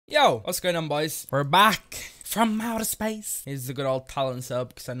Yo, what's going on, boys? We're back from outer space. Here's the good old talent setup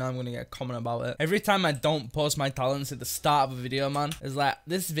because I know I'm gonna get a comment about it. Every time I don't post my talents at the start of a video, man, it's like,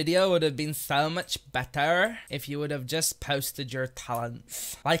 this video would have been so much better if you would have just posted your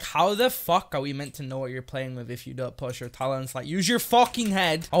talents. Like, how the fuck are we meant to know what you're playing with if you don't post your talents? Like, use your fucking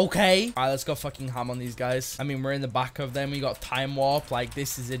head, okay? Alright, let's go fucking ham on these guys. I mean, we're in the back of them. We got time warp. Like,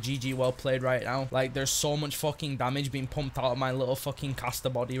 this is a GG well played right now. Like, there's so much fucking damage being pumped out of my little fucking caster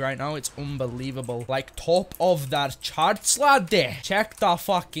body right now. It's unbelievable. Like, top of that charts, lad. There. Check the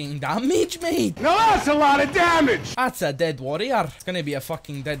fucking damage, mate. No, that's a lot of damage. That's a dead warrior. It's gonna be a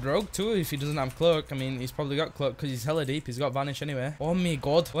fucking dead rogue too if he doesn't have cloak. I mean, he's probably got cloak because he's hella deep. He's got vanish anyway. Oh my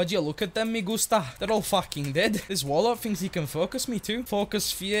god. Why'd you look at them, me gusta? They're all fucking dead. This warlock thinks he can focus me too. Focus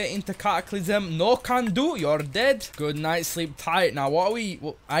sphere into cataclysm. No can do. You're dead. Good night. Sleep tight. Now, what are we?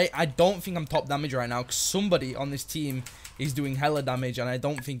 Well, I don't think I'm top damage right now because somebody on this team is doing hella damage and I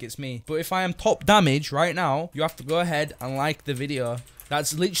don't think it's me. But if I am top damage right now, you have to go ahead and like the video.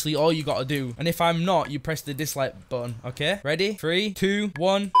 That's literally all you gotta do. And if I'm not, you press the dislike button, okay? Ready? 3, 2,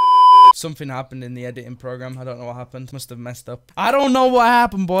 1. Something happened in the editing program. I don't know what happened. Must have messed up. I don't know what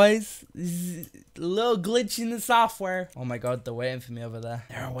happened, boys. A little glitch in the software. Oh my god, they're waiting for me over there.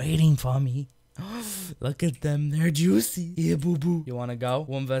 They're waiting for me. Look at them, they're juicy. Yeah, boo boo. You wanna go?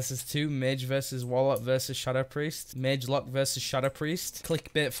 1 versus 2. Mage versus warlock versus shadow priest. Mage lock versus shadow priest.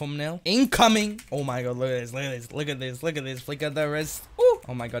 Clickbait thumbnail. Incoming. Oh my god, look at this, look at this, look at this, look at this. Flick at the wrist. Woo.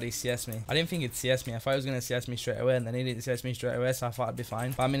 Oh my god, he CS me. I didn't think he'd CS me. I thought he was gonna CS me straight away, and then he didn't CS me straight away, so I thought I'd be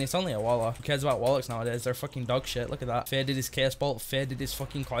fine. But I mean, it's only a warlock. Who cares about warlocks nowadays? They're fucking dog shit. Look at that. Faded his case bolt, faded his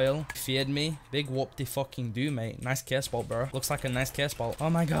fucking coil. Feared me. Big whoop de fucking do, mate. Nice case bolt, bro. Looks like a nice case bolt. Oh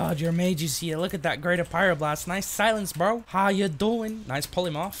my god, your mage is here. Look at that greater pyroblast. Nice silence, bro. How you doing? Nice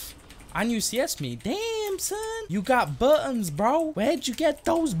polymorph. And you CS me. Damn, son. You got buttons, bro. Where'd you get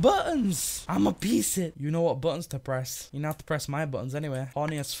those buttons? I'ma piece it. You know what buttons to press. You know how to press my buttons anyway.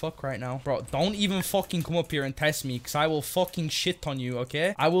 Horny as fuck right now. Bro, don't even fucking come up here and test me, because I will fucking shit on you,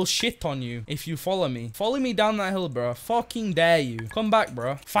 okay? I will shit on you if you follow me. Follow me down that hill, bro. Fucking dare you. Come back,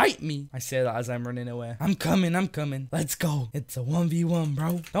 bro. Fight me. I say that as I'm running away. I'm coming, I'm coming. Let's go. It's a 1v1,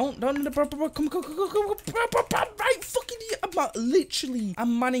 bro. Don't, bro. Come, right, fucking,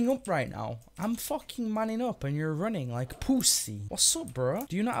 I'm manning up right now. I'm fucking manning up and you're running like pussy. What's up, bro?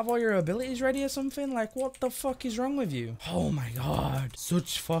 Do you not have all your abilities ready or something? Like, what the fuck is wrong with you? Oh my god.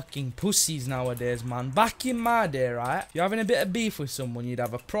 Such fucking pussies nowadays, man. Back in my day, right? You're having a bit of beef with someone, you'd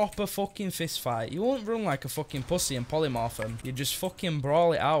have a proper fucking fist fight. You won't run like a fucking pussy and polymorph them. You just fucking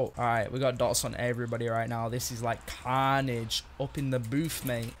brawl it out. Alright, we got dots on everybody right now. This is like carnage up in the booth,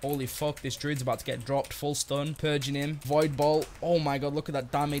 mate. Holy fuck, this druid's about to get dropped. Full stun. Purging him. Void ball. Oh my god, look at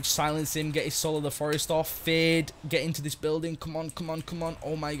that damage. Silence him. Get his soul of the forest off. Fade. Get into this building. Come on, come on, come on.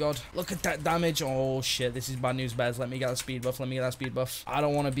 Oh my god. Look at that damage. Oh shit, this is bad news, bears. Let me get that speed buff. Let me get that speed buff. I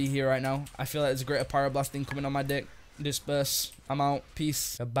don't want to be here right now. I feel like there's a greater pyroblast thing coming on my dick. Disperse. I'm out.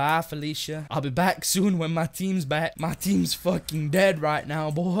 Peace. Goodbye, Felicia. I'll be back soon when my team's back. My team's fucking dead right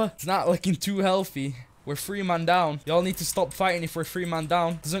now, boy. It's not looking too healthy. We're 3 man down. Y'all need to stop fighting if we're 3 man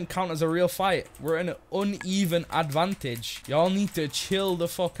down. Doesn't count as a real fight. We're in an uneven advantage. Y'all need to chill the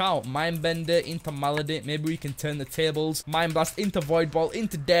fuck out. Mindbender into Malady. Maybe we can turn the tables. Mind Blast into Void Ball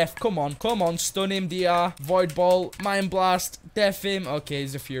into Death. Come on. Come on. Stun him, DR. Void Ball. Mind Blast. Death him. Okay,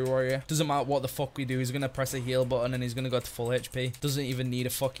 he's a Fury Warrior. Doesn't matter what the fuck we do. He's going to press a heal button and he's going to go to full HP. Doesn't even need a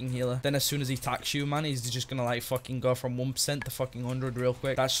fucking healer. Then as soon as he attacks you, man, he's just going to like fucking go from 1% to fucking 100 real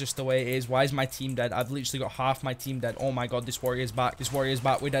quick. That's just the way it is. Why is my team dead? I've literally got half my team dead. Oh my god, this warrior's back. This warrior's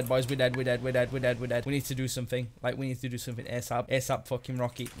back. We're dead, boys. We're dead. We're dead. We're dead. We're dead. We're dead. We need to do something. Like, we need to do something ASAP. ASAP fucking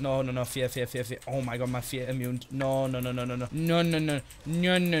Rocky. No, no, no. Fear, fear, fear, fear. Oh my god, my fear immune. No, no, no, no, no, no. No, no, no.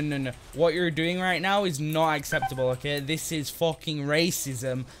 No, no, no, no. What you're doing right now is not acceptable, okay? This is fucking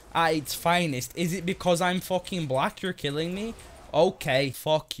racism at its finest. Is it because I'm fucking black you're killing me? Okay,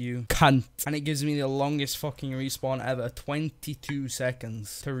 fuck you, cunt. And it gives me the longest fucking respawn ever. 22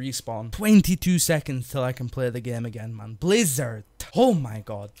 seconds to respawn. 22 seconds till I can play the game again, man. Blizzard. Oh my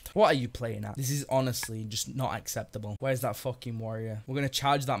god. What are you playing at? This is honestly just not acceptable. Where's that fucking warrior? We're gonna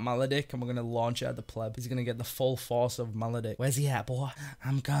charge that Maledic and we're gonna launch it at the pleb. He's gonna get the full force of Maledic. Where's he at, boy?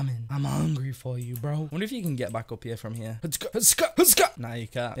 I'm coming. I'm hungry for you, bro. Wonder if you can get back up here from here. Let's go. Let's go. Let's go. Nah, you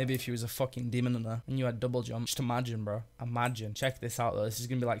can't. Maybe if he was a fucking demon hunter and you had double jump. Just imagine, bro. Imagine. Check this out, though. This is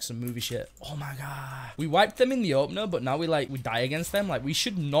gonna be like some movie shit. Oh my god. We wiped them in the opener, but now we die against them. Like, we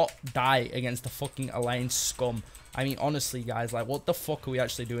should not die against the fucking Alliance scum. I mean, honestly, guys, like, what the fuck are we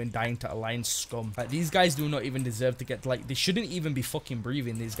actually doing dying to Alliance scum? Like, these guys do not even deserve to get, like, they shouldn't even be fucking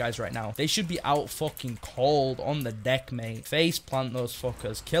breathing, these guys right now. They should be out fucking cold on the deck, mate. Face plant those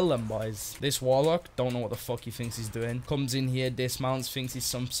fuckers. Kill them, boys. This warlock, don't know what the fuck he thinks he's doing. Comes in here, dismounts, thinks he's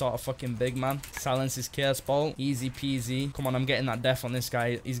some sort of fucking big man. Silences Chaos Ball. Easy peasy. Come on, I'm getting that death on this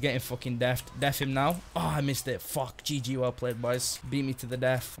guy. He's getting fucking death. Death him now. Oh, I missed it. Fuck. GG, well played, boys. Beat me to the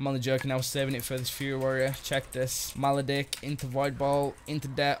death. I'm only joking. I was saving it for this Fury Warrior. Check this. Maledict into Void Ball. Into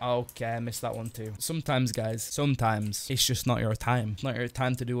death. Okay, I missed that one too. Sometimes, guys, sometimes it's just not your time. It's not your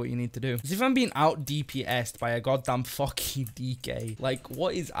time to do what you need to do. As if I'm being out DPS'd by a goddamn fucking DK. Like,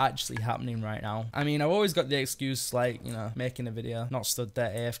 what is actually happening right now? I mean, I've always got the excuse, like, you know, making a video, not stood there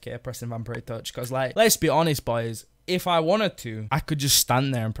AFK pressing Vampire Touch. Because, like, let's be honest, boys. If I wanted to, I could just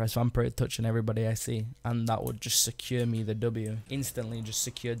stand there and press Vampire Touch on everybody I see, and that would just secure me the W. Instantly just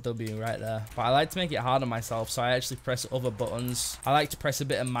secure W right there. But I like to make it hard on myself, so I actually press other buttons. I like to press a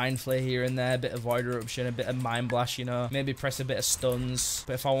bit of Mind Flare here and there, a bit of Void Eruption, a bit of Mind Blast, you know, maybe press a bit of stuns.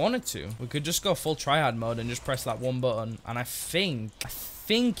 But if I wanted to, we could just go full tryhard mode and just press that one button, and I think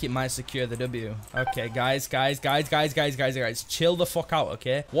it might secure the W. Okay, guys, chill the fuck out,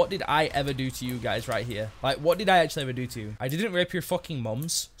 okay? What did I ever do to you guys right here? Like, what did I actually ever do to you? I didn't rape your fucking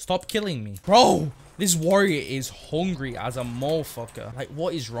mums. Stop killing me. Bro! This warrior is hungry as a motherfucker. Like,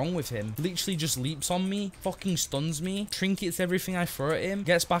 what is wrong with him? Literally just leaps on me, fucking stuns me, trinkets everything I throw at him,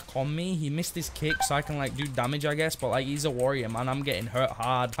 gets back on me. He missed his kick, so I can, like, do damage, I guess. But, like, he's a warrior, man. I'm getting hurt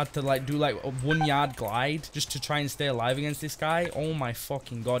hard. Had to, like, do, like, a 1 yard glide just to try and stay alive against this guy. Oh, my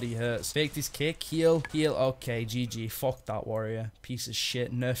fucking god, he hurts. Faked his kick. Heal. Okay, GG. Fuck that warrior. Piece of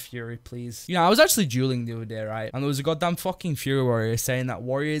shit. Nerf Fury, please. You know, I was actually dueling the other day, right? And there was a goddamn fucking Fury warrior saying that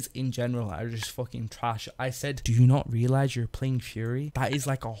warriors in general are just fucking trash. I said, do you not realize you're playing Fury? That is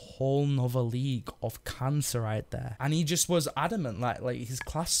like a whole nother league of cancer right there. And he just was adamant, like his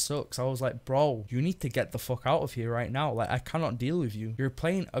class sucks. I was like, bro, you need to get the fuck out of here right now. Like, I cannot deal with you. You're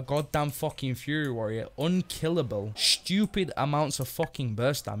playing a goddamn fucking Fury warrior, unkillable, stupid amounts of fucking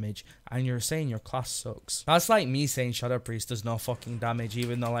burst damage, and you're saying your class sucks. That's like me saying Shadow Priest does no fucking damage,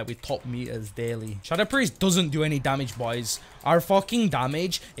 even though, like, we top meters daily. Shadow Priest doesn't do any damage, boys. Our fucking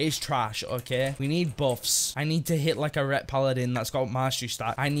damage is trash, okay? We need buffs. I need to hit like a Ret Paladin that's got mastery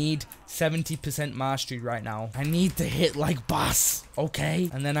stat. I need 70% mastery right now. I need to hit like Bass, okay?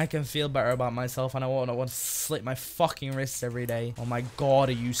 And then I can feel better about myself, and I want to slit my fucking wrists every day. Oh my god,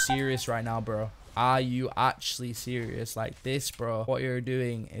 are you serious right now, bro? Are you actually serious? Like, this, bro, what you're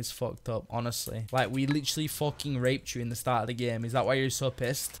doing is fucked up, honestly. Like, we literally fucking raped you in the start of the game. Is that why you're so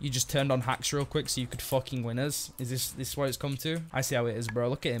pissed? You just turned on hacks real quick so you could fucking win us? Is this what it's come to? I see how it is, bro.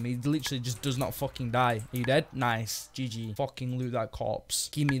 Look at him. He literally just does not fucking die. Are you dead? Nice. GG. Fucking loot that corpse.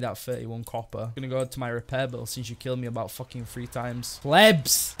 Give me that 31 copper. I'm gonna go to my repair bill since you killed me about fucking 3 times.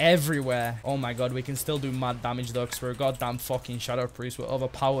 Plebs everywhere. Oh my god, we can still do mad damage though, because we're a goddamn fucking Shadow Priest. We're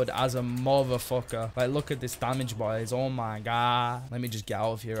overpowered as a motherfucker. Like, look at this damage, boys. Oh my god. Let me just get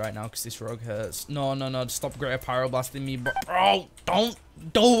out of here right now because this rogue hurts. No. Stop Greater Pyroblasting me, bro. Don't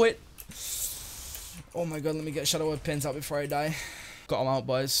do it. Oh my god, let me get Shadow Word Pins out before I die. Got him out,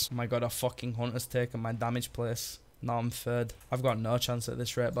 boys. Oh my god, a fucking hunter's taken my damage place. Now I'm third. I've got no chance at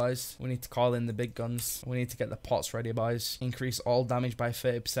this rate, boys. We need to call in the big guns. We need to get the pots ready, boys. Increase all damage by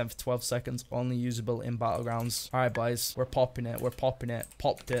 30% for 12 seconds. Only usable in battlegrounds. Alright, boys. We're popping it. We're popping it.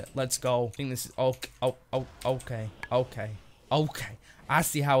 Popped it. Let's go. I think this is... Okay. I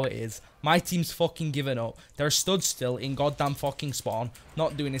see how it is. My team's fucking given up. They're stood still in goddamn fucking spawn,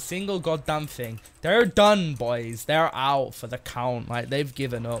 not doing a single goddamn thing. They're done, boys. They're out for the count. Like, they've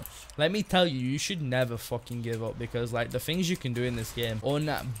given up. Let me tell you, you should never fucking give up, because, like, the things you can do in this game,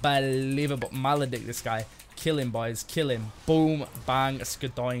 unbelievable. Maledict this guy. Kill him, boys. Kill him. Boom. Bang.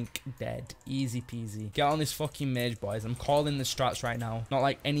 Skadoink. Dead. Easy peasy. Get on this fucking mage, boys. I'm calling the strats right now. Not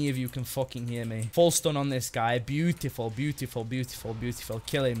like any of you can fucking hear me. Full stun on this guy. Beautiful.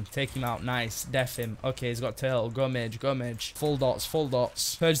 Kill him. Take him out. Nice. Def him. Okay, he's got tail. Go mage. Full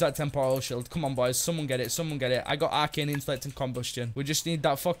dots. Purge that temporal shield. Come on, boys. Someone get it. I got arcane intellect and combustion. We just need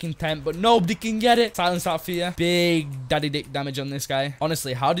that fucking temp, but nobody can get it. Silence that fear. Big daddy dick damage on this guy.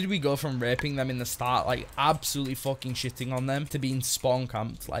 Honestly, how did we go from raping them in the start, like, absolutely fucking shitting on them, to being spawn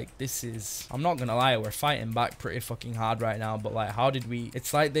camped? Like, this is... I'm not gonna lie, we're fighting back pretty fucking hard right now, but, like, how did we...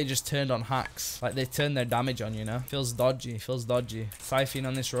 It's like they just turned on hacks. Like, they turned their damage on, you know? Feels dodgy. Siphon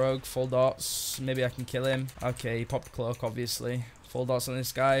on this rogue. Full dots. Maybe I can kill him. Okay, he popped cloak, obviously. Full dots on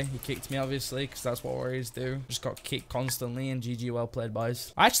this guy. He kicked me, obviously, because that's what warriors do. Just got kicked constantly, and GG, well played,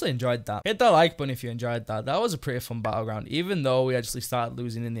 boys. I actually enjoyed that. Hit that like button if you enjoyed that. That was a pretty fun battleground. Even though we actually started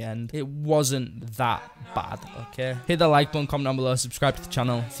losing in the end, it wasn't that bad, okay? Hit that like button, comment down below, subscribe to the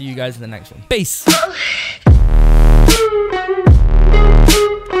channel. See you guys in the next one. Peace!